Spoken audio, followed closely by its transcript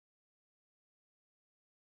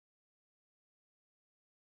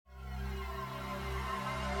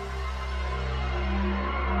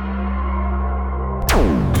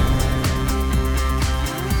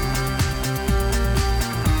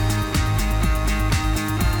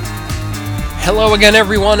Hello again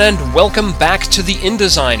everyone, and welcome back to the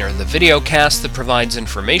InDesigner, the video cast that provides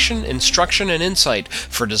information, instruction, and insight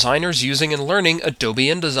for designers using and learning Adobe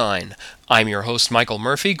InDesign. I'm your host Michael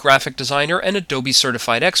Murphy, graphic designer and Adobe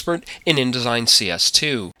certified expert in InDesign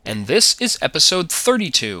CS2. And this is episode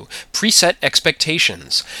 32, Preset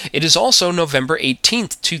Expectations. It is also November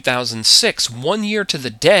 18th, 2006, 1 year to the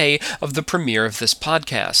day of the premiere of this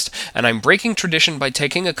podcast, and I'm breaking tradition by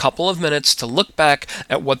taking a couple of minutes to look back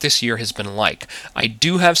at what this year has been like. I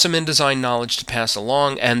do have some InDesign knowledge to pass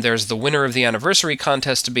along, and there's the winner of the anniversary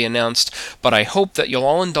contest to be announced, but I hope that you'll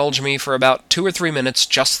all indulge me for about 2 or 3 minutes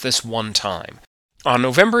just this one time. On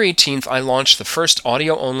November 18th, I launched the first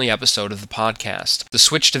audio-only episode of the podcast. The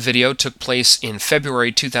switch to video took place in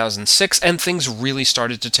February 2006, and things really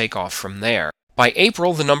started to take off from there. By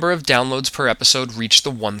April, the number of downloads per episode reached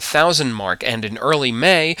the 1,000 mark, and in early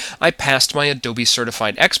May, I passed my Adobe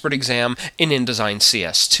Certified Expert exam in InDesign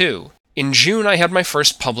CS2. In June, I had my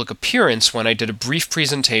first public appearance when I did a brief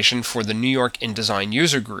presentation for the New York InDesign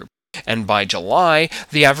user group. And by July,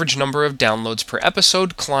 the average number of downloads per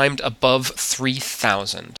episode climbed above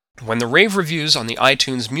 3,000. When the rave reviews on the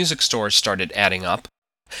iTunes music store started adding up,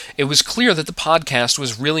 it was clear that the podcast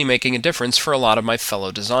was really making a difference for a lot of my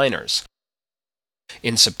fellow designers.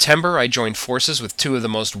 In September, I joined forces with two of the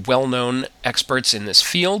most well-known experts in this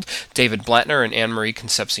field, David Blattner and Anne-Marie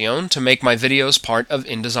Concepcion, to make my videos part of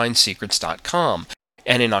InDesignSecrets.com.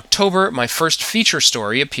 And in October, my first feature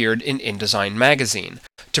story appeared in InDesign magazine.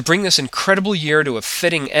 To bring this incredible year to a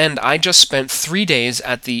fitting end, I just spent 3 days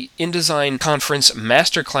at the InDesign Conference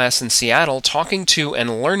Masterclass in Seattle talking to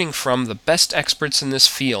and learning from the best experts in this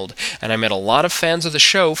field, and I met a lot of fans of the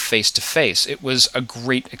show face to face. It was a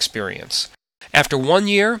great experience. After 1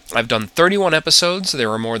 year, I've done 31 episodes,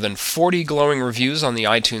 there are more than 40 glowing reviews on the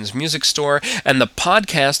iTunes Music Store, and the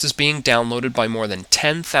podcast is being downloaded by more than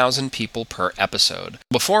 10,000 people per episode.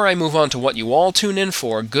 Before I move on to what you all tune in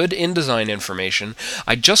for, good InDesign information,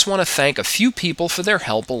 I just want to thank a few people for their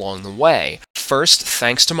help along the way. First,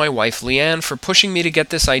 thanks to my wife Leanne for pushing me to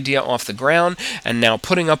get this idea off the ground, and now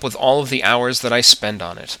putting up with all of the hours that I spend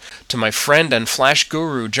on it. To my friend and Flash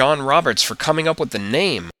guru John Roberts for coming up with the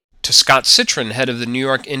name. To Scott Citron, head of the New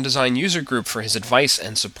York InDesign user group, for his advice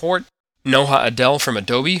and support. Noha Adel from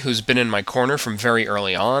Adobe, who's been in my corner from very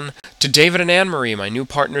early on. To David and Anne-Marie, my new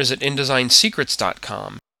partners at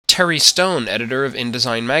InDesignSecrets.com. Terry Stone, editor of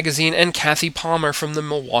InDesign magazine, and Kathy Palmer from the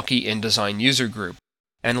Milwaukee InDesign user group.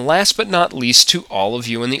 And last but not least, to all of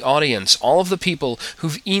you in the audience, all of the people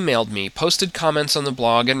who've emailed me, posted comments on the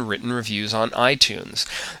blog, and written reviews on iTunes.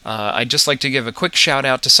 I'd just like to give a quick shout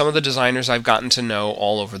out to some of the designers I've gotten to know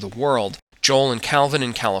all over the world. Joel and Calvin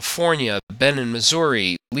in California, Ben in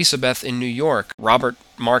Missouri, Lisa Beth in New York, Robert,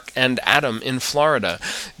 Mark, and Adam in Florida,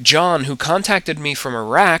 John, who contacted me from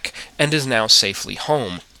Iraq and is now safely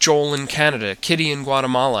home, Joel in Canada, Kitty in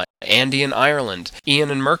Guatemala, Andy in Ireland,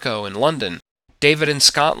 Ian and Mirko in London, David in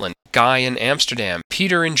Scotland, Guy in Amsterdam,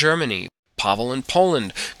 Peter in Germany, Pavel in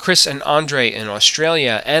Poland, Chris and Andre in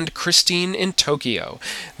Australia, and Christine in Tokyo.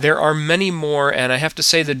 There are many more, and I have to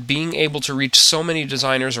say that being able to reach so many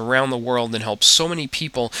designers around the world and help so many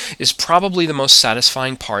people is probably the most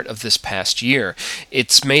satisfying part of this past year.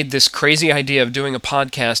 It's made this crazy idea of doing a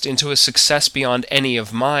podcast into a success beyond any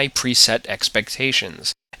of my preset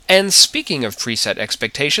expectations. And speaking of preset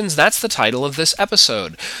expectations, that's the title of this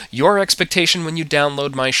episode. Your expectation when you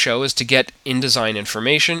download my show is to get InDesign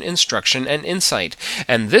information, instruction, and insight.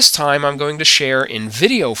 And this time I'm going to share in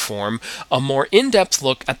video form a more in-depth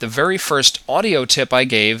look at the very first audio tip I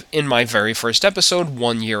gave in my very first episode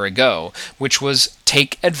 1 year ago, which was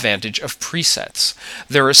take advantage of presets.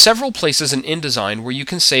 There are several places in InDesign where you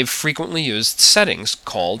can save frequently used settings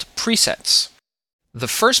called presets. The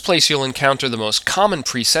first place you'll encounter the most common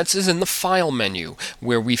presets is in the File menu,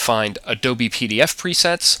 where we find Adobe PDF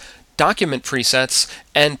presets, Document presets,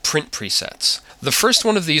 and Print presets. The first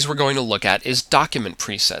one of these we're going to look at is Document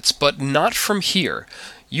presets, but not from here.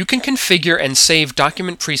 You can configure and save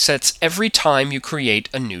document presets every time you create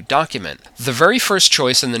a new document. The very first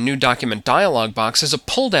choice in the New Document dialog box is a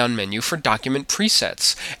pull-down menu for document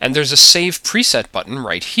presets, and there's a Save Preset button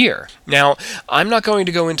right here. Now, I'm not going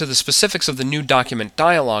to go into the specifics of the New Document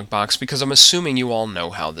dialog box because I'm assuming you all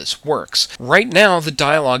know how this works. Right now, the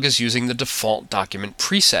dialog is using the default document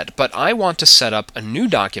preset, but I want to set up a new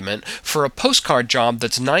document for a postcard job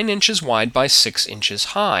that's 9 inches wide by 6 inches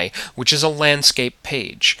high, which is a landscape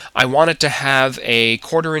page. edge. I want it to have a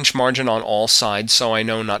 1/4 inch margin on all sides so I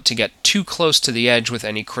know not to get too close to the edge with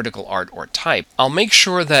any critical art or type. I'll make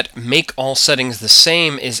sure that Make All Settings the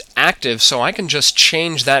Same is active so I can just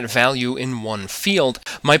change that value in one field.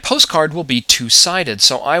 My postcard will be two-sided,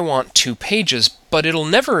 so I want 2 pages, but it'll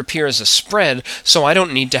never appear as a spread, so I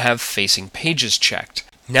don't need to have facing pages checked.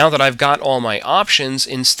 Now that I've got all my options,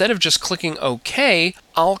 instead of just clicking OK,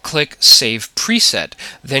 I'll click Save Preset,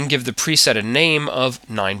 then give the preset a name of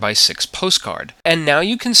 9x6 postcard. And now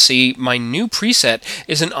you can see my new preset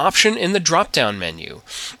is an option in the drop-down menu.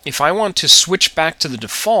 If I want to switch back to the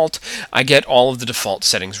default, I get all of the default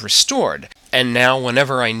settings restored. And now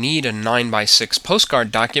whenever I need a 9x6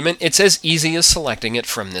 postcard document, it's as easy as selecting it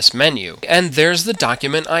from this menu. And there's the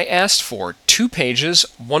document I asked for. 2 pages,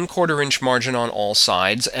 1/4 inch margin on all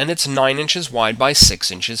sides, and it's 9 inches wide by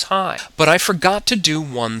 6 inches high. But I forgot to do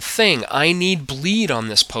one thing. I need bleed on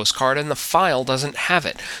this postcard and the file doesn't have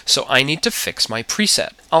it, so I need to fix my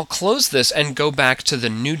preset. I'll close this and go back to the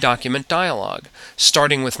New Document dialog.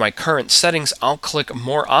 Starting with my current settings, I'll click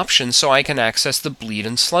More Options so I can access the bleed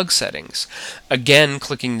and slug settings. Again,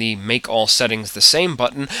 clicking the Make All Settings the Same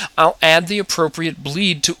button, I'll add the appropriate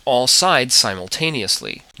bleed to all sides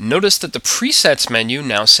simultaneously. Notice that the Presets menu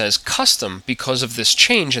now says Custom because of this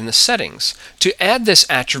change in the settings. To add this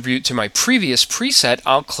attribute to my previous preset,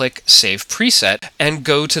 I'll click Save Preset and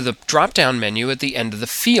go to the drop-down menu at the end of the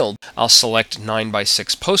field. I'll select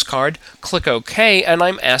 9x6 postcard, click OK, and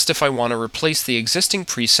I'm asked if I want to replace the existing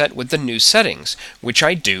preset with the new settings, which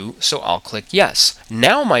I do, so I'll click Yes.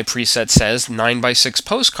 Now my preset says 9x6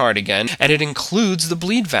 postcard again, and it includes the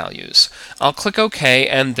bleed values. I'll click OK,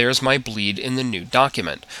 and there's my bleed in the new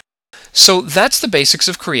document. So that's the basics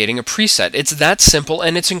of creating a preset. It's that simple,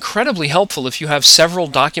 and it's incredibly helpful if you have several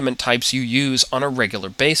document types you use on a regular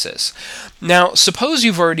basis. Now, suppose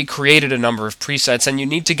you've already created a number of presets and you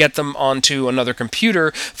need to get them onto another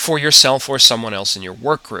computer for yourself or someone else in your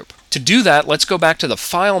work group. To do that, let's go back to the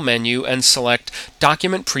File menu and select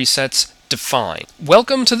Document Presets, Define.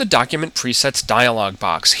 Welcome to the Document Presets dialog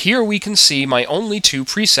box. Here we can see my only 2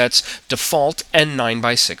 presets, Default and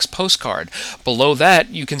 9x6 Postcard. Below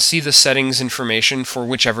that, you can see the settings information for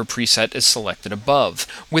whichever preset is selected above.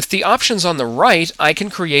 With the options on the right, I can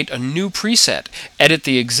create a new preset, edit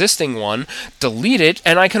the existing one, delete it,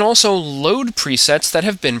 and I can also load presets that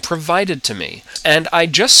have been provided to me. And I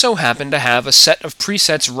just so happen to have a set of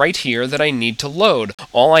presets right here that I need to load.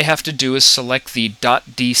 All I have to do is select the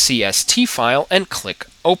 .dcst file and click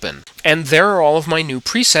Open. And there are all of my new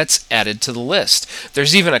presets added to the list.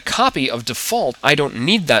 There's even a copy of Default. I don't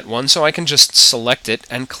need that one, so I can just select it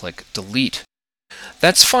and click Delete.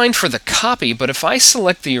 That's fine for the copy, but if I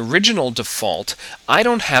select the original default, I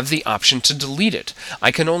don't have the option to delete it.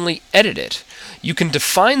 I can only edit it. You can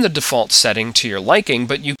define the default setting to your liking,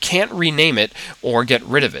 but you can't rename it or get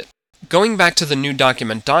rid of it. Going back to the New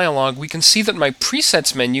Document dialog, we can see that my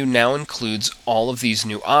Presets menu now includes all of these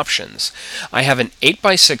new options. I have an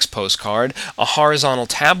 8x6 postcard, a horizontal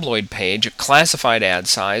tabloid page, a classified ad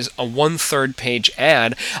size, a 1/3 page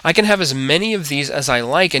ad. I can have as many of these as I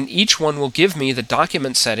like, and each one will give me the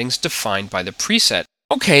document settings defined by the preset.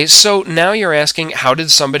 Okay, so now you're asking, how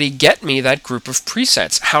did somebody get me that group of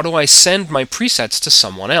presets? How do I send my presets to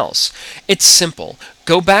someone else? It's simple.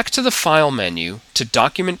 Go back to the File menu, to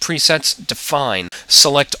Document Presets, Define,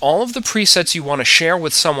 select all of the presets you want to share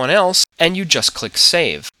with someone else, and you just click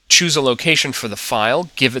Save. Choose a location for the file,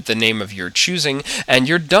 give it the name of your choosing, and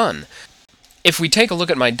you're done. If we take a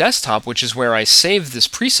look at my desktop, which is where I saved this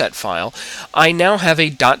preset file, I now have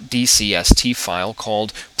a .dcst file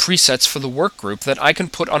called Presets for the Workgroup that I can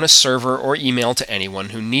put on a server or email to anyone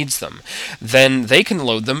who needs them. Then they can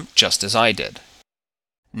load them just as I did.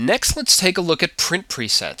 Next, let's take a look at print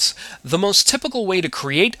presets. The most typical way to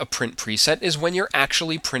create a print preset is when you're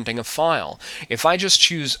actually printing a file. If I just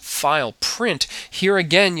choose File Print, here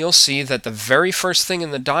again you'll see that the very first thing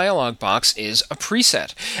in the dialog box is a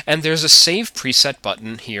preset. And there's a Save Preset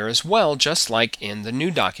button here as well, just like in the New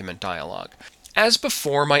Document dialog. As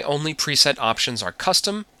before, my only preset options are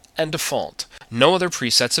Custom and Default. No other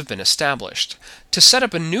presets have been established. To set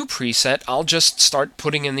up a new preset, I'll just start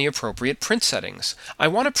putting in the appropriate print settings. I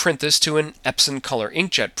want to print this to an Epson color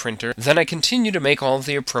inkjet printer, then I continue to make all of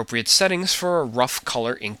the appropriate settings for a rough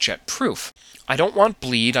color inkjet proof. I don't want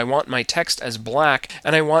bleed, I want my text as black,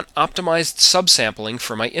 and I want optimized subsampling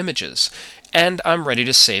for my images. And I'm ready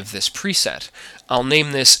to save this preset. I'll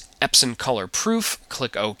name this Epson Color Proof,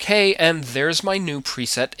 click OK, and there's my new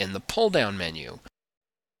preset in the pull-down menu.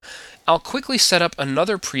 I'll quickly set up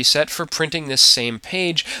another preset for printing this same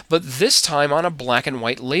page, but this time on a black and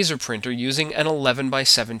white laser printer using an 11 by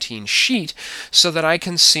 17 sheet so that I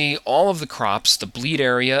can see all of the crops, the bleed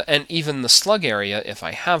area, and even the slug area if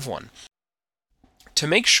I have one. To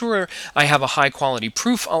make sure I have a high quality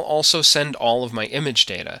proof, I'll also send all of my image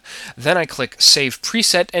data. Then I click Save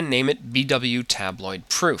Preset and name it BW Tabloid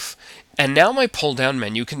Proof. And now my pull-down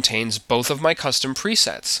menu contains both of my custom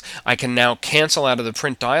presets. I can now cancel out of the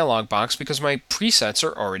print dialog box because my presets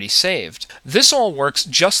are already saved. This all works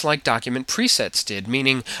just like document presets did,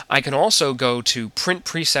 meaning I can also go to print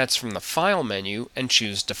presets from the file menu and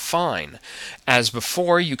choose define. As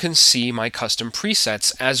before, you can see my custom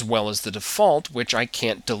presets as well as the default, which I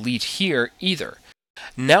can't delete here either.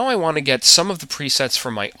 Now I want to get some of the presets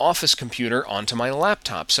from my office computer onto my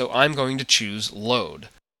laptop, so I'm going to choose load.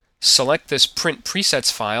 Select this print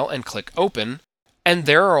presets file and click open, and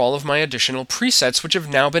there are all of my additional presets which have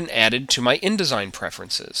now been added to my InDesign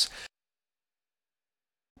preferences.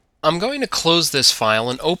 I'm going to close this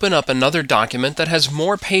file and open up another document that has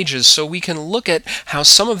more pages so we can look at how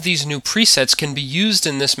some of these new presets can be used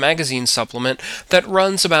in this magazine supplement that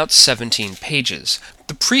runs about 17 pages.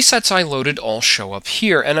 The presets I loaded all show up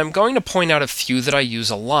here, and I'm going to point out a few that I use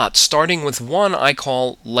a lot, starting with one I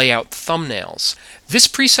call Layout Thumbnails. This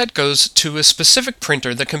preset goes to a specific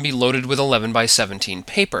printer that can be loaded with 11 by 17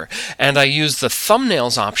 paper, and I use the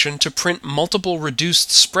Thumbnails option to print multiple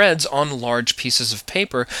reduced spreads on large pieces of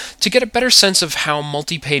paper to get a better sense of how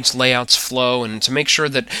multi-page layouts flow and to make sure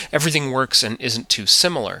that everything works and isn't too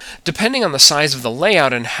similar. Depending on the size of the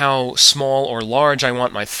layout and how small or large I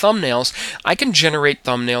want my thumbnails, I can generate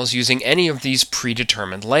thumbnails using any of these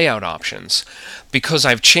predetermined layout options. Because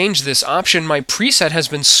I've changed this option, my preset has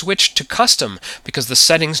been switched to custom because the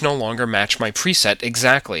settings no longer match my preset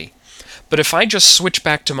exactly. But if I just switch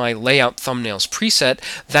back to my layout thumbnails preset,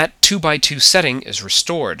 that 2x2 setting is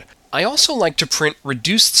restored. I also like to print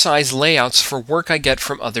reduced size layouts for work I get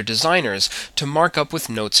from other designers to mark up with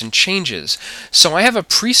notes and changes. So I have a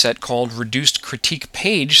preset called Reduced Critique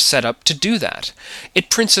Page set up to do that. It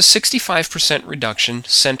prints a 65% reduction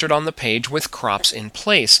centered on the page with crops in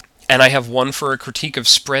place. And I have one for a critique of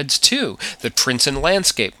spreads too, that prints in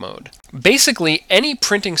landscape mode. Basically, any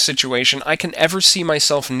printing situation I can ever see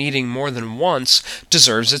myself needing more than once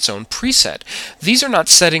deserves its own preset. These are not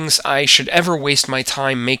settings I should ever waste my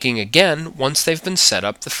time making again once they've been set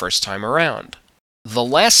up the first time around. The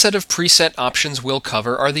last set of preset options we'll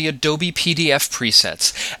cover are the Adobe PDF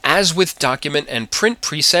presets. As with document and print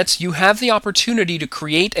presets, you have the opportunity to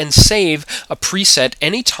create and save a preset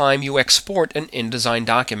anytime you export an InDesign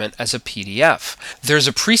document as a PDF. There's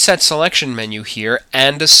a preset selection menu here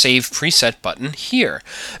and a Save Preset button here.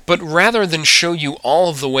 But rather than show you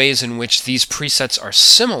all of the ways in which these presets are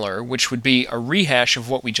similar, which would be a rehash of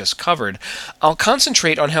what we just covered, I'll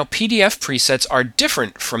concentrate on how PDF presets are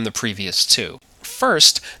different from the previous two.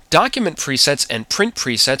 First, document presets and print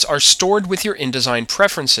presets are stored with your InDesign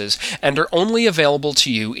preferences and are only available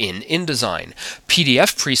to you in InDesign.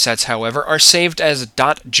 PDF presets, however, are saved as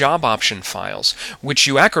 .job option files, which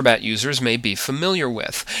you Acrobat users may be familiar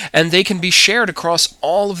with, and they can be shared across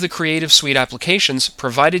all of the Creative Suite applications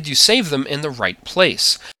provided you save them in the right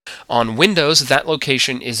place. On Windows, that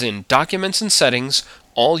location is in Documents and Settings,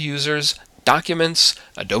 All Users, Documents,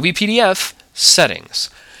 Adobe PDF,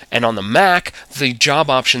 Settings. And on the Mac, the job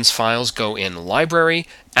options files go in Library,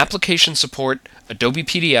 Application Support, Adobe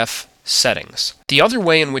PDF, Settings. The other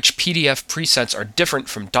way in which PDF presets are different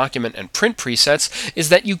from document and print presets is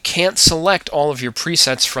that you can't select all of your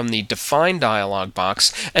presets from the Define dialog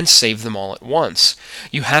box and save them all at once.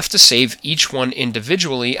 You have to save each one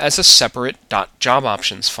individually as a separate .job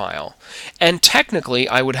options file. And technically,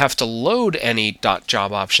 I would have to load any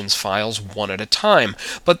 .job options files one at a time,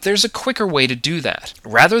 but there's a quicker way to do that.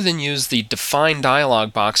 Rather than use the Define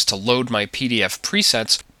dialog box to load my PDF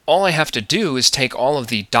presets, all I have to do is take all of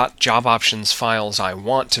the .job options files I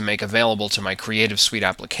want to make available to my Creative Suite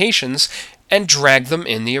applications and drag them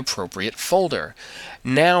in the appropriate folder.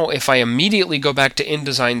 Now, if I immediately go back to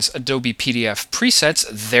InDesign's Adobe PDF presets,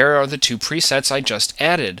 there are the two presets I just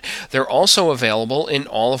added. They're also available in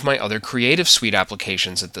all of my other Creative Suite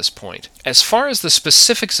applications at this point. As far as the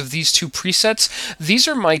specifics of these two presets, these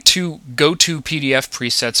are my two go-to PDF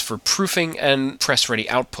presets for proofing and press-ready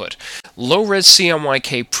output. Low-res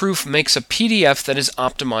CMYK proof makes a PDF that is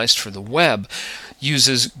optimized for the web,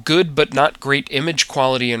 uses good but not great image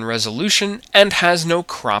quality and resolution, and has no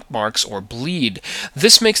crop marks or bleed.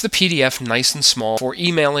 This makes the PDF nice and small for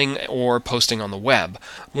emailing or posting on the web.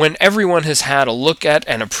 When everyone has had a look at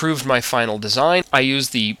and approved my final design, I use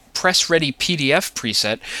the Press Ready PDF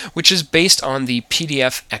preset, which is based on the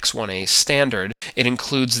PDF X1A standard. It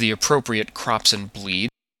includes the appropriate crops and bleed,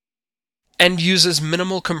 and uses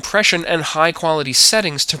minimal compression and high-quality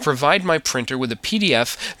settings to provide my printer with a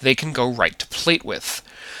PDF they can go right to plate with.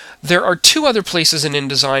 There are two other places in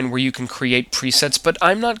InDesign where you can create presets, but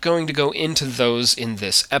I'm not going to go into those in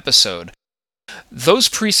this episode. Those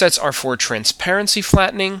presets are for transparency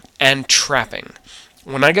flattening and trapping.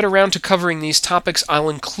 When I get around to covering these topics, I'll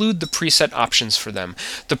include the preset options for them.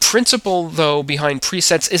 The principle, though, behind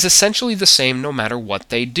presets is essentially the same no matter what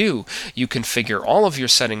they do. You configure all of your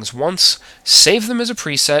settings once, save them as a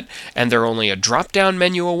preset, and they're only a drop-down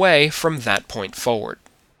menu away from that point forward.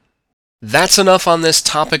 That's enough on this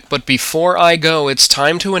topic, but before I go, it's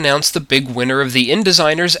time to announce the big winner of the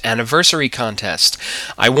InDesigner's Anniversary Contest.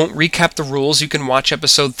 I won't recap the rules, you can watch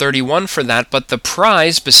episode 31 for that, but the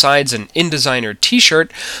prize, besides an InDesigner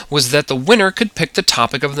t-shirt, was that the winner could pick the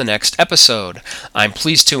topic of the next episode. I'm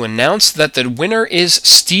pleased to announce that the winner is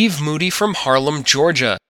Steve Moody from Harlem,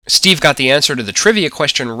 Georgia. Steve got the answer to the trivia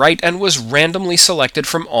question right and was randomly selected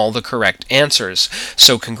from all the correct answers.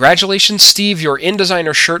 So congratulations, Steve, your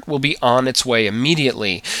InDesigner shirt will be on its way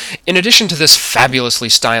immediately. In addition to this fabulously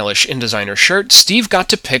stylish InDesigner shirt, Steve got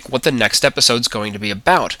to pick what the next episode's going to be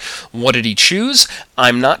about. What did he choose?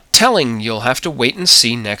 I'm not telling, you'll have to wait and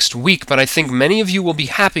see next week, but I think many of you will be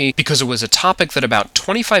happy because it was a topic that about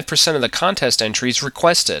 25% of the contest entries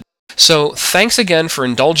requested. So, thanks again for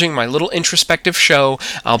indulging my little introspective show.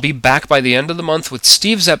 I'll be back by the end of the month with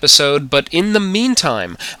Steve's episode, but in the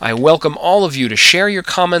meantime, I welcome all of you to share your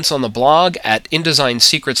comments on the blog at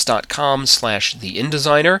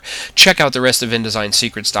InDesignSecrets.com/TheInDesigner. Check out the rest of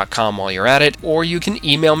InDesignSecrets.com while you're at it, or you can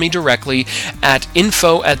email me directly at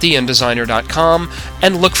info@TheInDesigner.com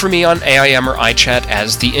and look for me on AIM or iChat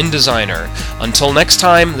as The InDesigner. Until next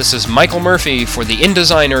time, this is Michael Murphy for The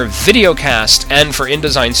InDesigner Videocast and for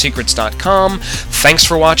InDesignSecrets.com. Thanks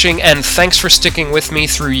for watching, and thanks for sticking with me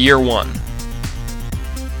through year one.